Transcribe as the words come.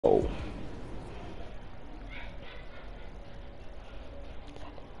Oh.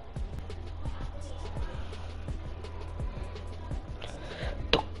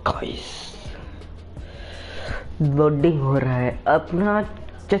 तो guys loading हो रहा है अपना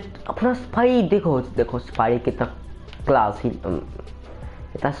स्पाई। देखो स्पाई कितना क्लासी,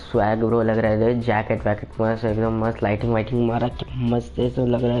 इतना स्वैग ब्रो लग रहा है। जैकेट वैकेट मस्त, एकदम मस्त लाइटिंग वाइटिंग मारा, मस्त ऐसा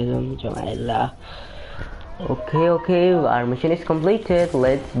लग रहा है एकदम जमाइला। Okay, our mission is completed.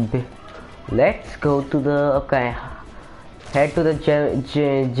 Let's go to the head to the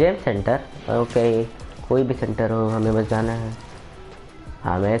gem center. Okay, कोई भी सेंटर हो, हमें बस जाना है,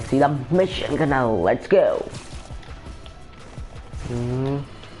 हमें सीधा मिशन करना हो। Let's go.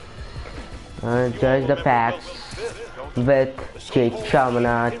 Judge the facts with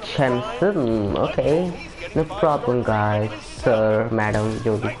Jefferson. Okay, no problem, guys, sir, madam,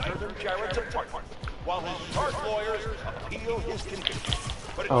 जो भी। While his sharp lawyers appeal his conviction.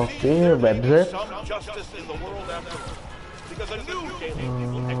 But it Okay, seems there may be website. some justice in the world after all. Because a new Daily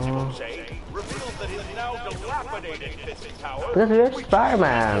Bugle expose reveals that his now dilapidated Fisk Tower, Because we're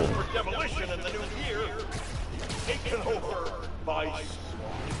Spider-Man. for demolition in the new year, is taken over by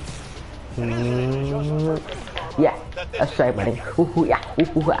Yeah, that's right, buddy.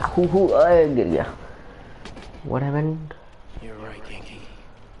 गिर गया। What happened? You're right, Yankee.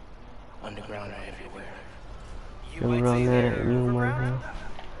 Underground are everywhere.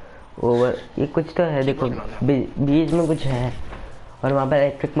 Over ये कुछ तो है, देखो बीच में कुछ है और वहाँ पर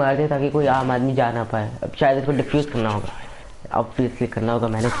इलेक्ट्रिक मार दे ताकि कोई आम आदमी जा ना पाए। अब शायद इसको डिफ्यूज करना होगा, ऑब्वियसली करना होगा।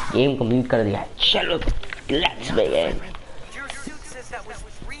 मैंने गेम कंप्लीट कर दिया है। चलो let's begin.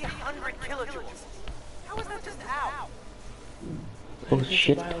 Oh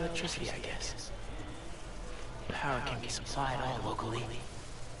shit. Electricity, I guess. Power can be supplied all locally.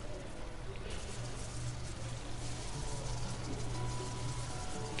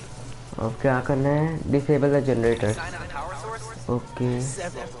 अब क्या करना है? Disable the generator. ओके,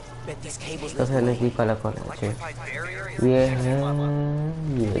 तो फिर नजदीक वाला कौन है? अच्छा ये है,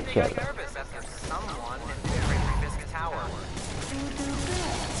 ये चलो।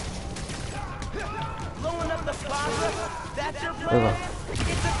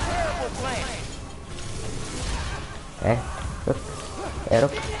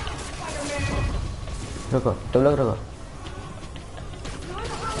 रुक रुको, तुम लोग रुको।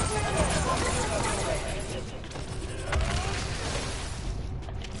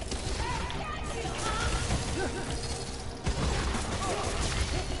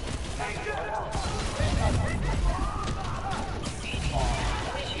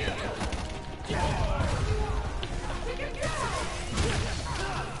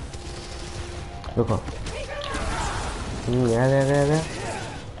 रुको, गया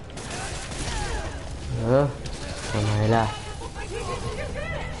महिला।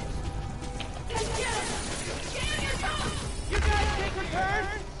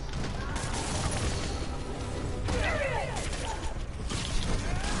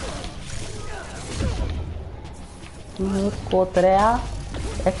 कोतरेया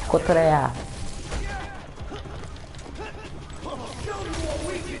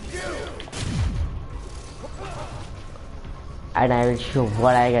and I will show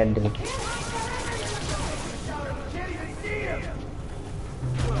what I can do.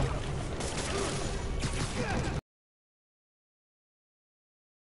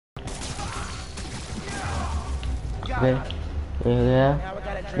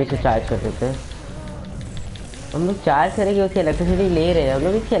 इसे चार्ज कर देते हैं। हम लोग चार्ज करेंगे, उसकी इलेक्ट्रिसिटी ले रहे हैं हम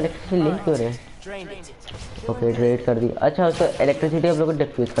लोग। इसकी इलेक्ट्रिसिटी ले क्यों रहे हैं? ओके, ड्रेड कर दी। अच्छा, उसको इलेक्ट्रिसिटी हम लोग को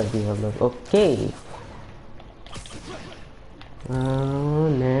डिफ्यूज कर दी हम लोग। ओके,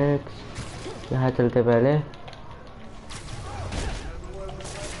 नेक्स्ट यहाँ चलते पहले।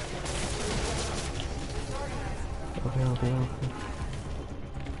 ओके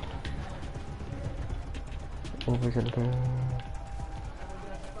ऊपर चलते हैं।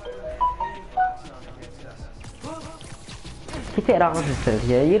 कितने आराम से चलती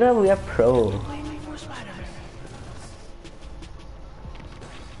है, you know we are pro।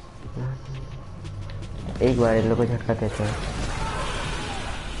 एक बार इन लोग को झटका देते हैं,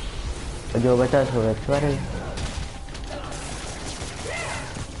 जो बचा सो इस बार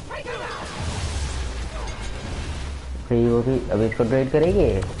वो भी अभी इसको ट्रेड करेंगे।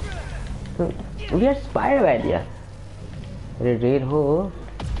 तो वी आर स्पाइडरमैन यार। अरे रेड हो।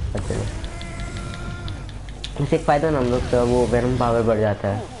 अच्छा, इससे एक फायदा ना हम लोग का वो वेनम पावर बढ़ जाता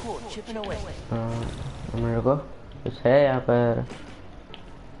है। हाँ, मेरे को कुछ है यहाँ पर।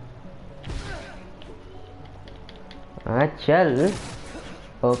 हाँ चल,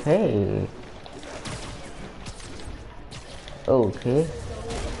 ओके ओके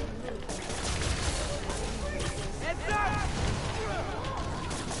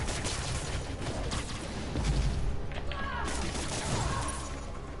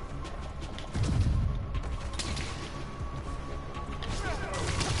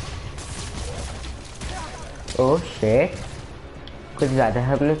ओह शिट, कुछ ज़्यादा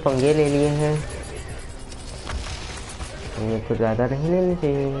हमने पंगे ले लिए हैं, ये कुछ ज़्यादा नहीं लेने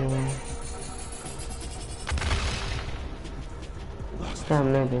चाहिए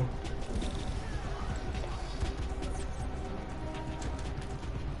सामने पे।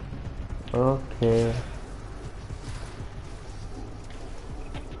 ओके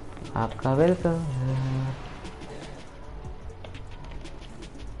आपका वेलकम।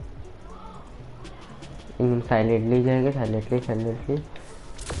 साइलेंटली जाएंगे, साइलेंटली।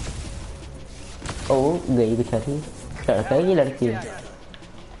 ओ गई बेचारी, लड़का है कि लड़की है?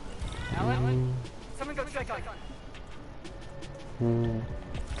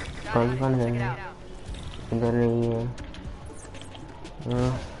 कौन है? इधर नहीं है।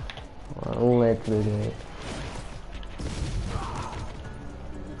 Let's begin.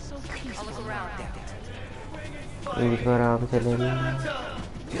 इसको आराम से ले लें,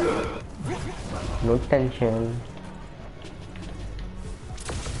 नो टेंशन।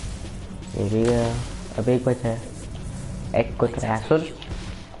 ये भी गया, अब एक बचा है, एक को ट्रैसुल।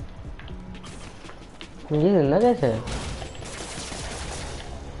 मुझे जिंदा कैसे है?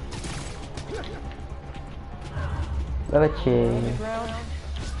 बच्चे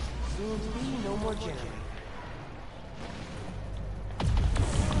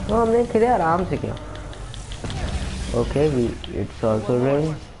तो हमने खेले आराम से किया। Okay it's also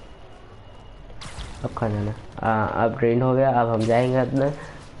rain. अब खा जाना, अब रेन हो गया। अब हम जाएंगे अपने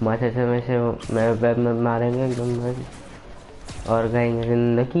मस्त से मैं वेब में मारेंगे एकदम और गाएंगे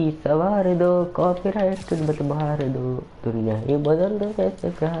जिंदगी सवार दो, कॉपीराइट मत मार दो, दुनिया ही बदल दो, कैसे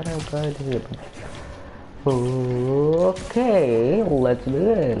प्यार कर दे। Okay let's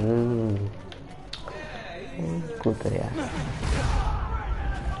begin. कूद यार,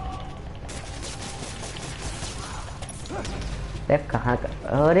 कहाँ का?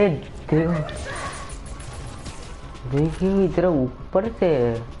 अरे देखिए इधर ऊपर से।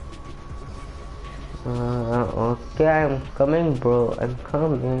 Okay I am coming bro, I am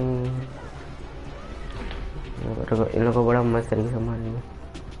coming. इन लोगों को बड़ा मस्त तरीके से मारेंगे।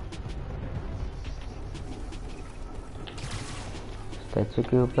 स्टैचू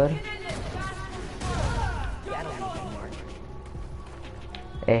के ऊपर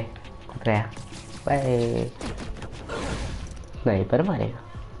बाय। स्नाइपर मारेगा,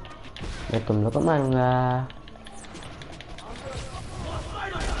 मैं तुम लोग को मारूंगा।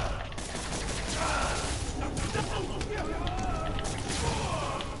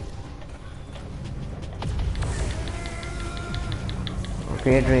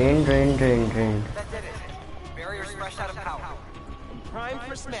 Okay drain.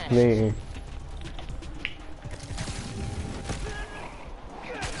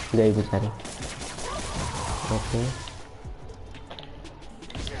 गई बेचारी। ओके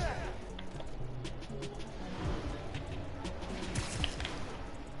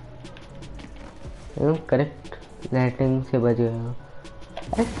करेक्ट लाइटिंग से बच गया।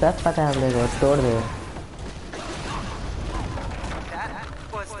 अरे सब पता है हमने को तोड़ दे।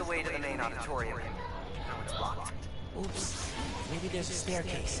 There's a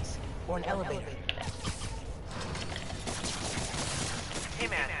staircase or an elevator. Hey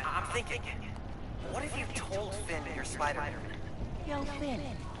man, I'm thinking. What if you told Finn you're Spider-Man? Yo, Finn.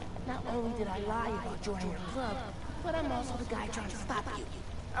 Not only did I lie about joining your club, but I'm also the guy trying to stop you.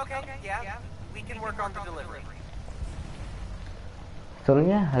 Okay, yeah. We can work on the delivery. सुन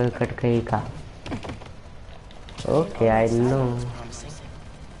लिया हलकट कहीं का? Okay, I know.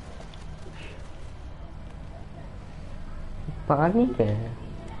 पानी क्या है?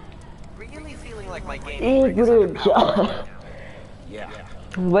 एक minute,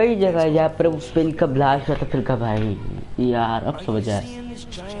 वही जगह जहाँ पर फिल का ब्लास्ट हुआ था। फिल का भाई यार अब समझ आया।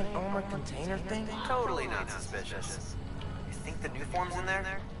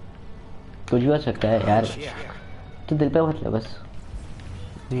 कुछ भी हो सकता है यार, तो दिल पे मत ले बस।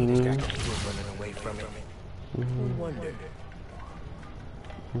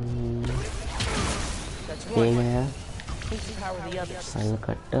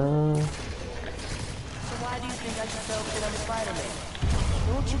 हलकट So why do you think I just fell in on Spider-Man?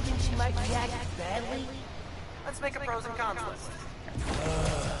 Don't you think she might react badly? Let's make a pros and cons list.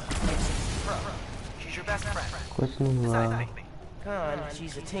 Pro, she's your best friend. कुछ नहीं हुआ। Con,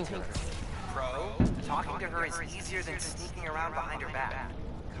 she's a tinkerer. Pro, talking to her is easier than sneaking around behind her back.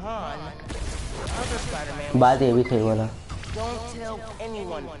 Con, other Spider-Man. बात ये भी सही बोला। Don't tell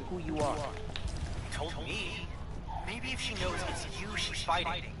anyone who you are. You told me. Maybe if she knows it's you she's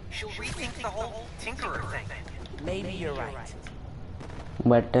fighting, she'll rethink the whole tinkerer thing. Maybe you're right.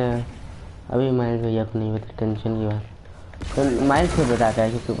 But अभी मैं भैया को नहीं बता, टेंशन की बात। तो माइल्स को बताता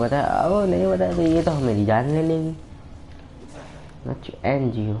है कि तू पता है, वो नहीं बताया तो ये तो मेरी जान ले लेगी. Not to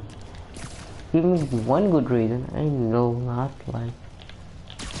end you. Give me one good reason. I know not like.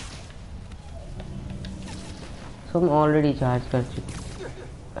 So I'm already charged कर चुकी.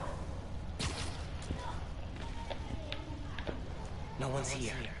 No one's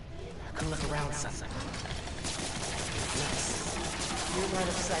here. I can look around something. Yes. You're line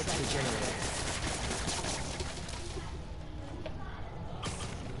of sight to the generator.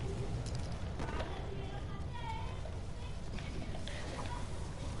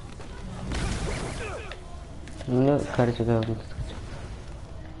 कर चुका हूँ.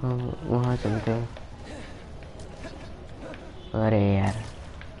 वहाँ चलते हैं. अरे यार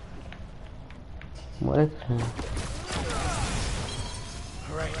मत.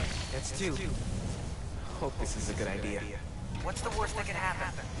 Alright, that's two. Hope this is a good idea. What's the worst that could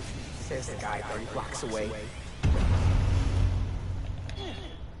happen? Says the guy 30 blocks away.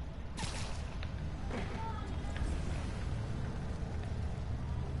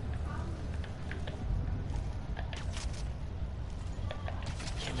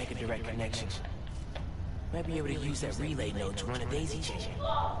 Can't make a direct connection. Might be able to use that relay node to run a daisy chain.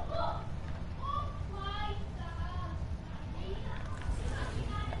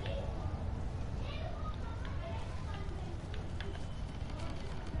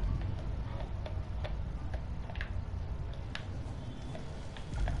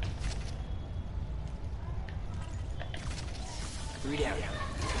 Three down.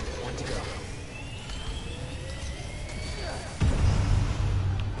 One to go.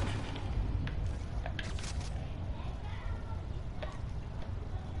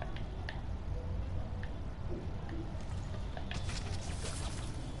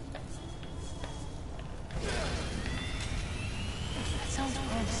 That sounds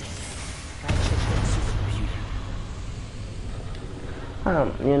promising. Gotta check that supercomputer.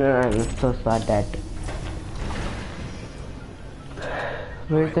 You know, I'm so sad that.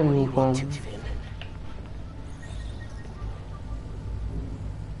 Where's the new form?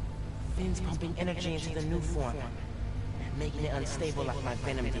 Finn's pumping energy into the new form, making it unstable like my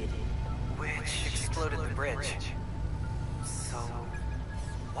venom did. Which exploded the bridge. So,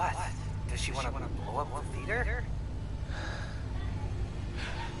 what? Does she want to blow up the theater?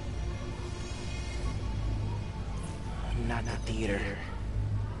 Not the theater.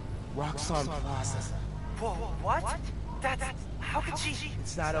 Roxxon Plaza. Whoa, what? That's... How could she...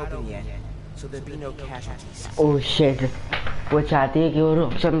 It's not open yet, so there'll be no casualties. Oh shit. वो चाहती है कि वो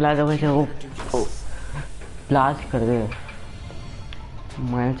रॉक्सन plaza में से वो blast कर दे.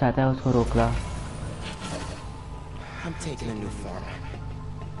 मैं चाहता है उसको रोकना. I'm taking a new form.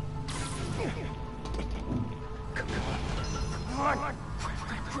 Come on.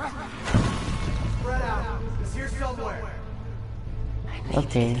 Spread out. It's here somewhere. I need to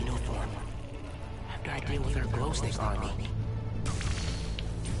take the new form. After I deal with her glow stick on me.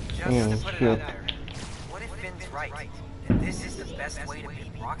 Just to put it out there, what if Finn's right? And this is the best way to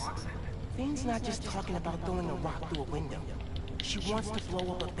beat Roxxon? Finn's not just talking about throwing a rock through a window. She wants to blow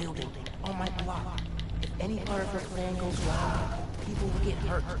up a building on my block. If any part of her plan goes wrong, people will get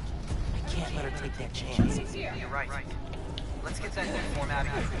hurt. I can't let her take that chance. You're right. Let's get that new form out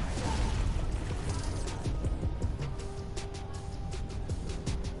of here.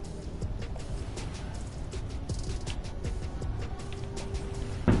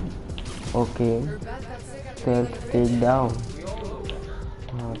 Okay, self take down.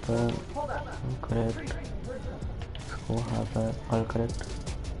 वहाँ पर correct. वहाँ पर all correct.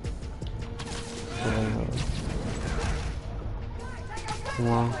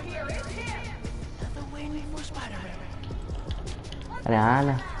 वहाँ. अरे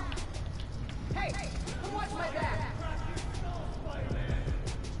आना.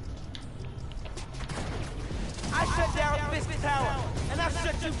 I shut down Fisk Tower, and I'll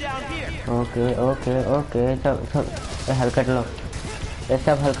shut you down here. Okay. सब हलकट लो. ये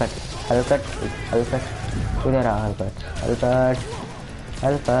सब हलकट. इधर आ हलकट.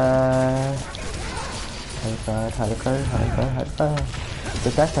 तो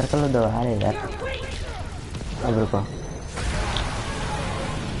क्या सर्कल दबा रहे यार. अब रुको.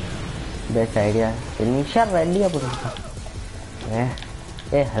 Best idea. इनिशियल रेडी अब रुको.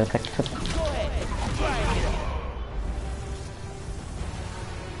 ए हलकट.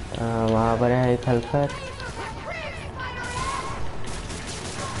 वहाँ पर है एक हल्का.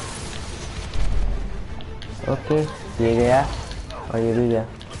 ओके ये गया और ये भी गया.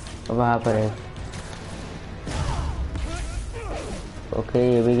 वहाँ पर है. ओके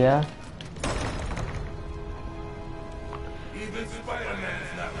ये भी गया. Even Spider-Man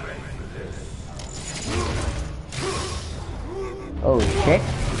is not ready for this. Oh shit.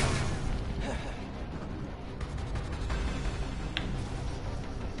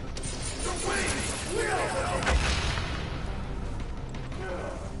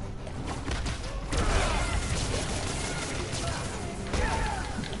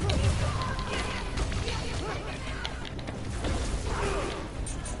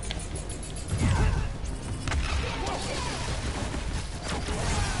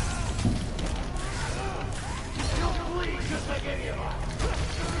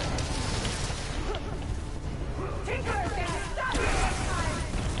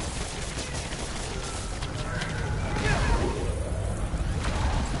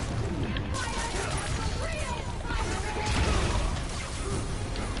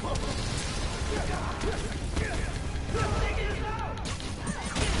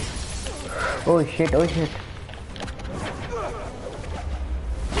 Oh shit, oh shit.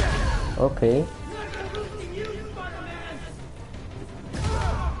 Okay.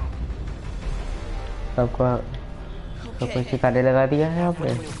 सबको शिकारे लगा दिया है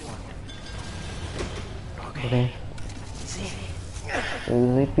आपने. Okay.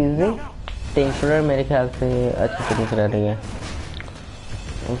 Easy peasy. टेंशनर मेरे ख्याल से अच्छे से निकल रही है.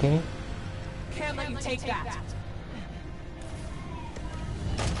 Okay. Can't let you take that.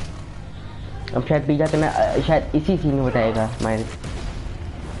 अब शायद पिज्जा करना शायद इसी सीन में बताएगा माइल.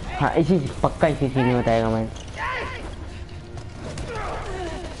 हाँ इसी पक्का इसी सीन में बताएगा mile.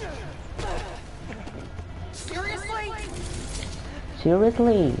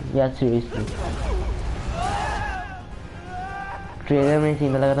 Seriously? Yeah, seriously. Trailer में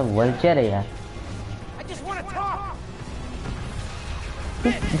सीन लगा था वल्चर है यार.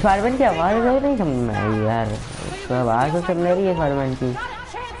 स्पाइडरमैन की आवाज नहीं समझ में आई यार. उसकी आवाज तो सुन रही है स्पाइडरमैन की.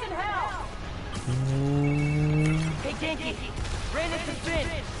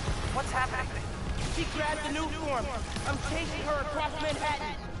 What's happening? She grabbed the new form. I'm chasing her across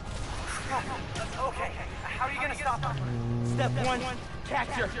Manhattan. Okay, how are you gonna stop her? Step 1,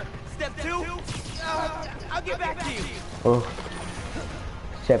 catch her. Step 2, I'll get back to you. Oh.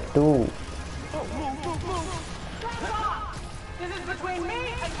 Step 2. Oh, move. Back off! This is between me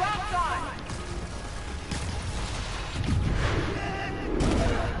and Roxxon.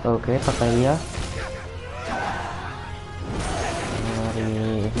 Okay, पकड़ लिया.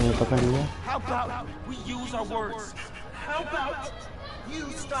 पकड़ लिया. How about we use our words? How about you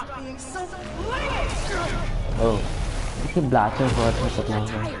stop being so lame? Oh, इसकी blasting बहुत खतरनाक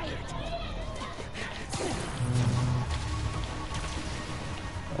है.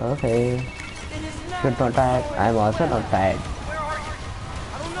 Okay. You're not tired. I'm also not tired.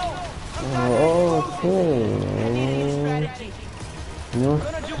 Okay. You. I'm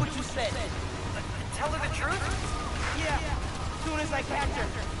gonna do what you said. Tell her the truth? Yeah, as soon as I catch her.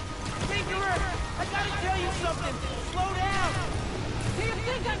 Tinkerer, I gotta tell you something. Slow down. Do you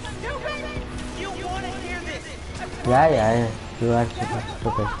think I'm stupid? You wanna hear this? Yeah. You are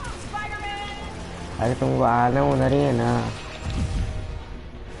stupid. अरे तुमको आना उधर ही है ना.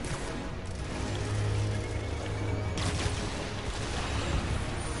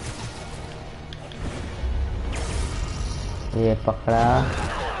 ये पकड़ा.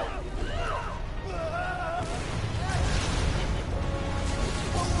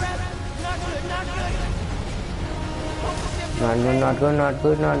 Not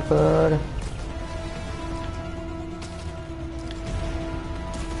good.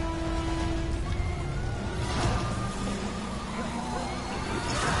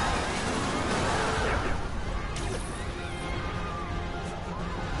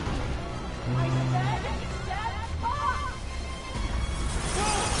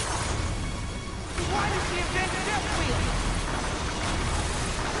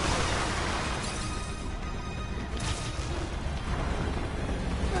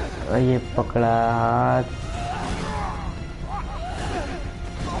 ये पकड़ा.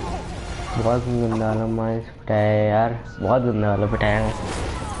 बहुत गंदा वाला माइस पिटाया यार. बहुत गंदा वाला पिटाया है.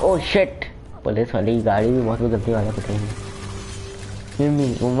 Oh shit. पुलिस वाली गाड़ी भी बहुत गंदी वाला पिटाई है. Give me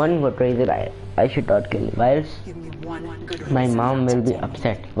one good reason I should not kill you. Else my mom will be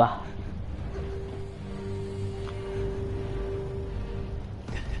upset. वाह.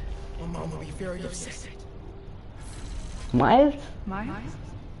 My mom will be very upset. Miles?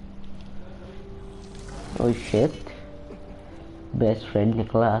 Oh shit. Best friend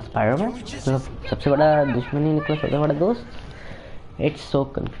निकला स्पाइडरमैन. सबसे बड़ा दुश्मन ही निकला. सबसे बड़ा दोस्त. It's so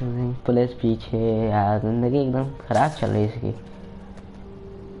confusing. पुलिस पीछे यार. जिंदगी एकदम खराब चल रही है इसकी.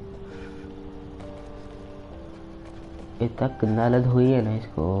 इतना गंदा लद हुई है ना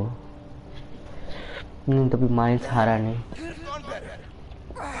इसको. तभी माइल्स हारा नहीं.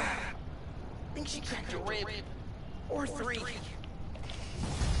 Think she cracked a rib or 3.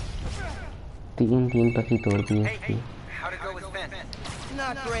 तीन पत्ती तोड़ दी इसकी। How'd it go with Ben?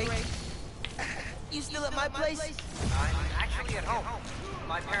 Not great. You still at my place? I'm actually at home.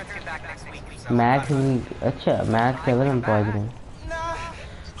 My parents get back next week, so... math अच्छा math level हम पहुंच गए। No,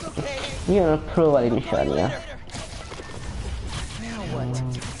 it's okay. ये throw वाली निशानियाँ। Now what?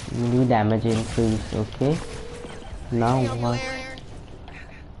 New damage increase. Okay. Now Hey, Uncle what? Aaron.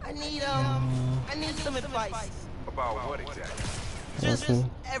 I need some advice. About what exactly? Just Okay.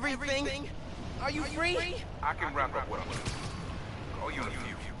 everything. Are you free? I can wrap up what I'm doing. Call you in a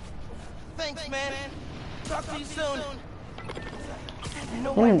few. Thanks, man. Talk to you soon. No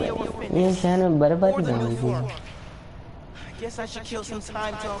ये idea what finished. शहर में बर्बादी Or the कर new the. form. I guess I should kill some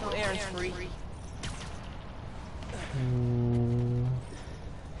time till Uncle Aaron's free.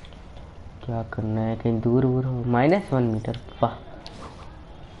 क्या करना है कहीं दूर दूर हो -1 मीटर वाह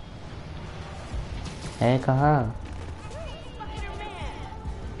है कहाँ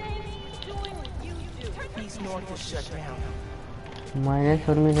East North is shut down.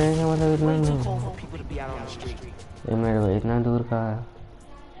 -1 metre का मतलब इतना Way too नहीं cold for people to be out on the street. ये मेरे भाई इतना दूर का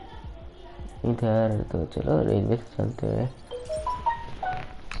इधर तो चलो रेलवे से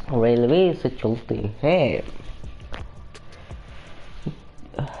चलते हैं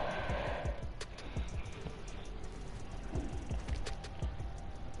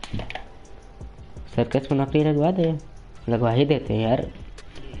सर्कस में नौकरी लगवा ही देते हैं यार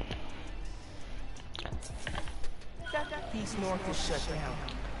East North is shut down.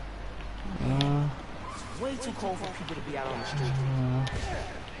 Way too cold for people to be out on the street.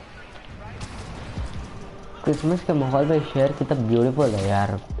 Christmas के माहौल में शहर कितना ब्यूटीफुल है यार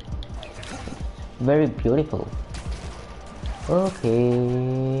वेरी ब्यूटीफुल ओके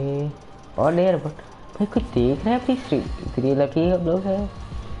और यार भाई कुछ देख रहे हैं अपनी इतनी लकी हम लोग हैं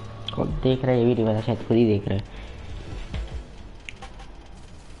कौन देख रहा है ये भी नहीं पता शायद खुद ही देख रहे हैं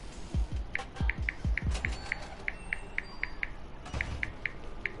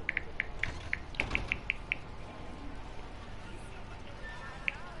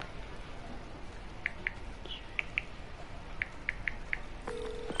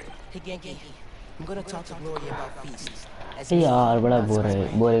Hey, Genki. I'm gonna talk to Gloria about feasts. यार बड़ा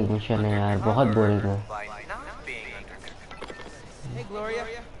बोरिंग मिशन है यार बहुत बोरिंग है By not being undercover. Hey, Gloria.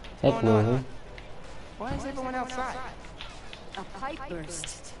 एक minute Why is everyone outside? A pipe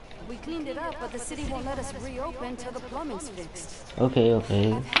burst. We cleaned it up, but the city won't let us reopen till the plumbing's fixed. Okay I've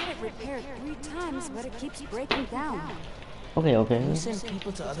had it repaired 3 times, but it keeps breaking down. Okay You send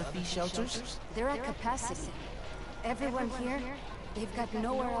people to other feast shelters? They're at capacity. Everyone here, they've got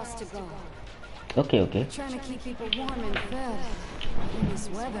nowhere else to go. Okay Trying to keep people warm and fed in this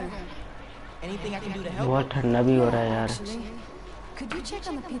weather. Anything I can do to help? बहुत ठंडा भी हो रहा है यार Actually, could you check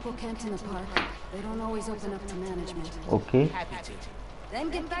on the people camped in the park? They don't always open up to management. Okay Happy to. Then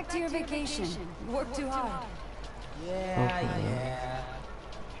get back to your vacation. Work too hard. Yeah.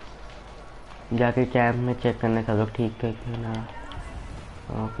 जाके camp में check करने सब लोग ठीक है कि ना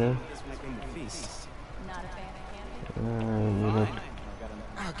okay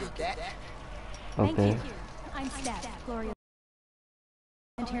I'll get that. Okay I'm Steph, Gloria.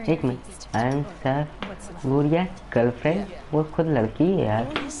 एक मिनट आई एम सर गुड़िया गर्लफ्रेंड वो खुद लड़की है यार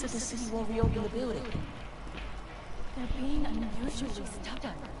Gloria said the city won't reopen the building. They're being unusually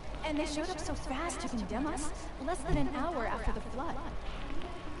stubborn. And they showed up so fast to condemn us, less than an hour after the flood.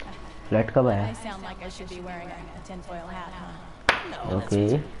 Flood कब I आया sound like I should be wearing a tinfoil hat, huh? Okay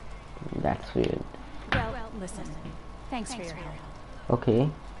that's weird Well, listen. Thanks for your help. Okay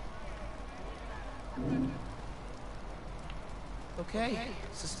Okay.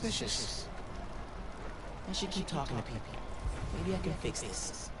 Suspicious. I should keep talking to people. Maybe I can fix this.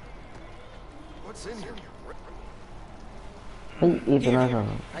 What's in here? भाई इतना सा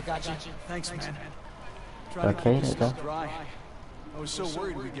I got you. Thanks, man. रखा ही रहता Dry. I was so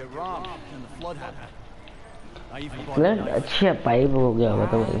worried we'd get robbed and the flood happened. I even bought a flood knife. अच्छा pipe हो गया होगा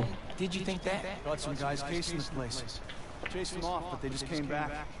तो Did you think that? Got some guys casing this place. Chased them off, but they just came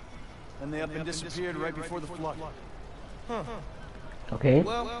back. Then they up and disappeared right before the flood. Okay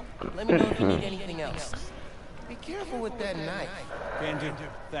Well, let me know if you need anything else. Be careful with that knife. Can do.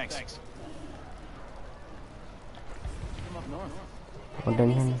 Thanks. Come up north. और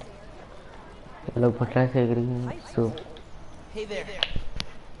tension लोग फटला सेक रही हैं तो Hey there.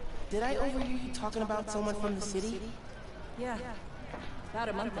 Did I overhear you talking about someone from the city? Yeah, about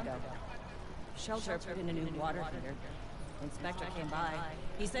a month ago. Shelter put in a new water heater. Inspector came by.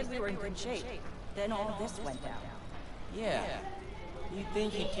 He said we were in good shape. Then all this went down. Yeah. You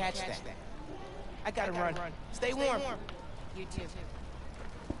think he'd catch that? I gotta run. Stay warm. You too.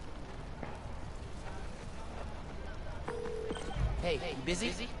 Hey, you busy?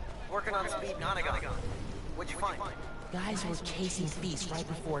 Working on speed Nonagon. What'd you find? Guys were chasing thieves right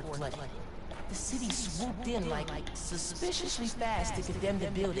before it flooded. The city swooped in like suspiciously fast to condemn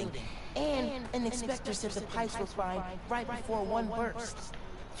the building. And an inspector said the pipes were fine right before one burst.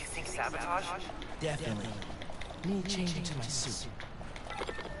 You think sabotage? Definitely. Need to change into my suit.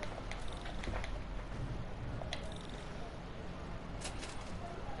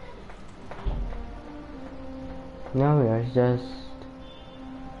 No, it's just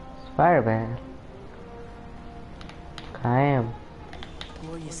Spider-Man. I am.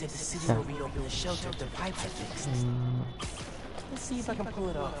 Gloria said the city will reopen the shelter if the pipes are fixed. Let's see if I can pull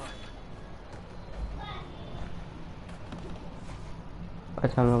it off.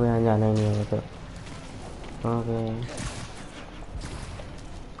 अच्छा हम लोग यहाँ जाना ही नहीं होगा तो okay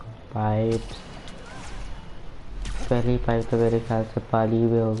pipes पहली pipe तो मेरे ख्याल से पाली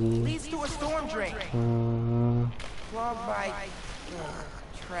हुई होगी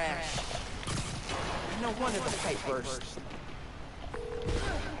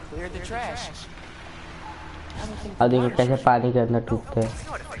अब देखो कैसे पानी के अंदर टूटते हैं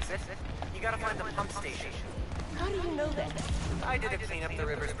How do you know that? I did a clean up the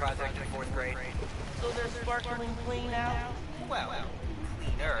rivers project in 4th grade. So they're sparkling clean now? Well,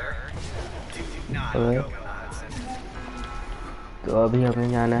 cleaner. Do not go nonsense. तो अभी हमें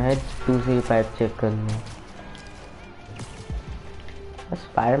जाना है दूसरी पाइप चेक करने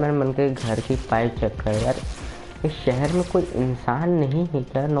स्पाइडरमैन बन के घर की पाइप चेक कर यार इस शहर में कोई इंसान नहीं है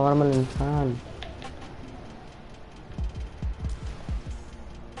क्या नॉर्मल इंसान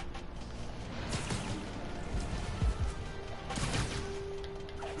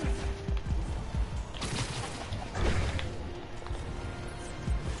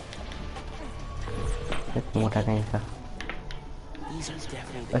मोटा कहीं का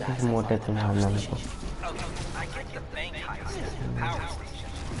बस मोटे को मारना मेरे को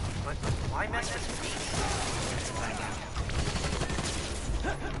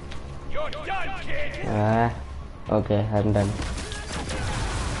okay I am done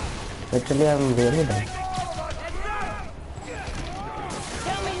actually I am really done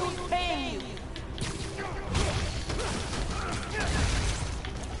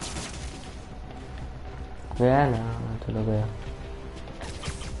गया ना चलो गया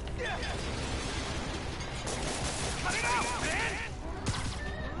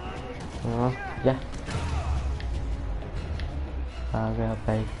जा आ गया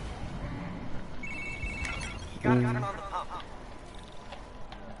भाई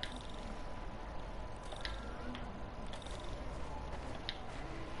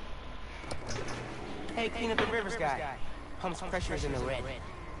Hey, clean up the rivers guy. Pump's pressure is in the red.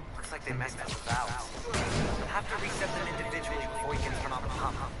 Looks like they messed up the valves. You'll have to reset them individually before you can turn on the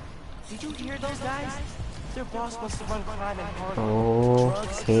pump. Did you hear those guys? Their boss wants to run crime and harm.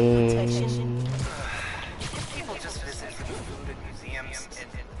 Okay. People just visit for food and museums and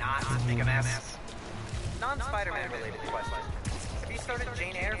not make a mess. Non-Spider-Man related question. Have you started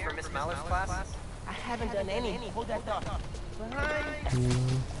Jane Eyre for Miss Mallard's class? I haven't done any. Hold that thought. Behind.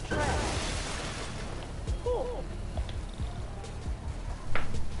 Trash. Cool.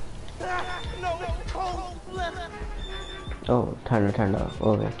 No, cold left. Oh, thunder.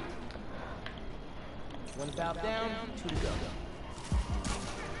 Okay. One valve down, 2 to go.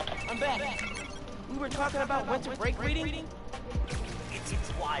 I'm back. We were talking about winter break reading?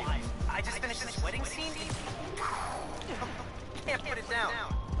 It's wild. I just finished this wedding scene. Can't put it down.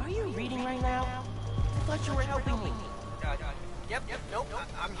 Are you reading right now? I thought you were helping me. Yep, nope,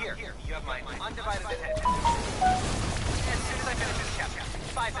 I'm here. You have my undivided attention. As soon as I finish this chapter.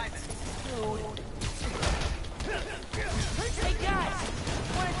 5 minutes. Hey guys!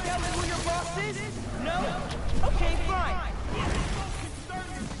 Wanna tell me who your boss is? No? Okay, fine.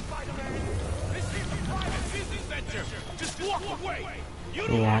 This is a private business venture. Just walk away. You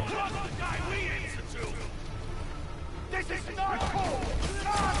don't want to trust the guy we answer to. This is not home.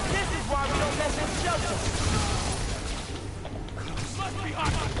 This is why we don't mess with shelter. Must be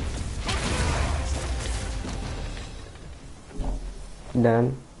hot. Done.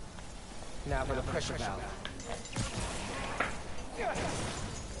 Now for the pressure valve.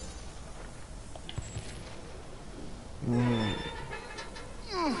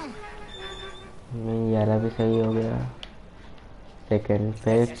 ये भी सही हो गया second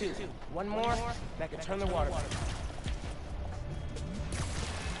page One more, that can turn the water.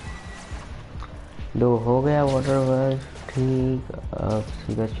 दो हो गया water work ठीक अब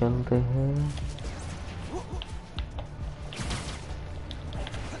सीधा चलते हैं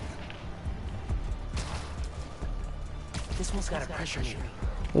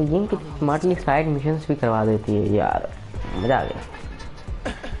ये गेम की स्मार्टली साइड मिशंस भी करवा देती है यार मजा आ गया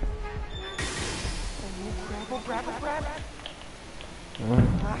grab it, grab it.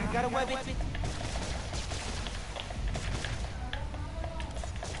 Gotta web it.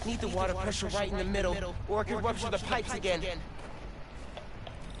 Need the water pressure right in the middle, or it could rupture the pipes again.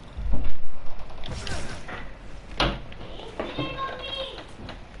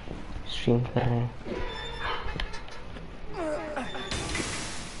 Stream कर रहे हैं.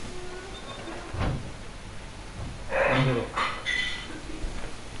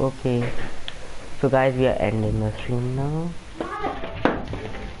 Okay, so guys, we are ending the stream now.